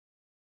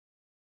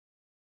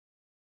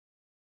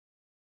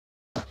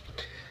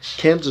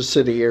Kansas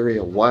City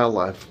area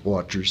wildlife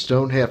watchers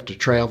don't have to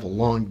travel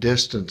long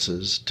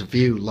distances to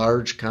view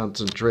large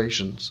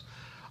concentrations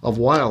of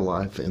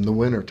wildlife in the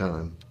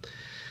wintertime.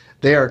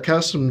 They are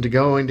accustomed to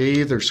going to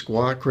either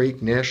Squaw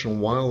Creek National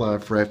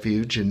Wildlife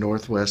Refuge in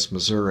northwest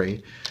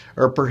Missouri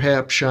or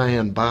perhaps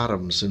Cheyenne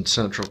Bottoms in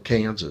central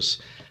Kansas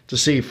to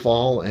see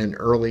fall and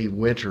early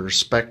winter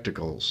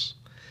spectacles.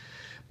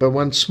 But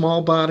when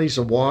small bodies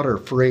of water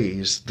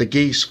freeze, the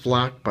geese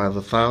flock by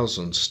the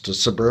thousands to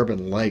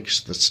suburban lakes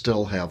that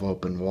still have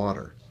open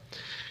water.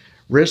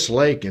 Riss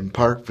Lake in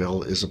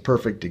Parkville is a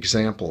perfect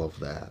example of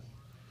that.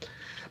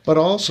 But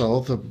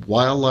also, the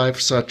wildlife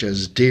such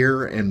as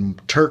deer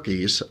and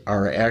turkeys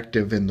are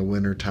active in the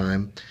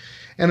wintertime,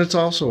 and it's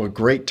also a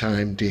great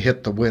time to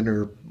hit the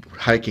winter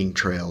hiking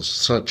trails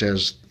such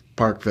as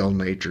Parkville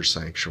Nature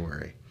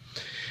Sanctuary.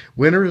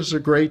 Winter is a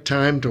great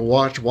time to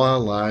watch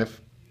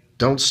wildlife.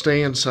 Don't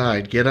stay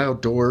inside, get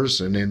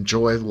outdoors and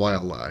enjoy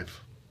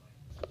wildlife.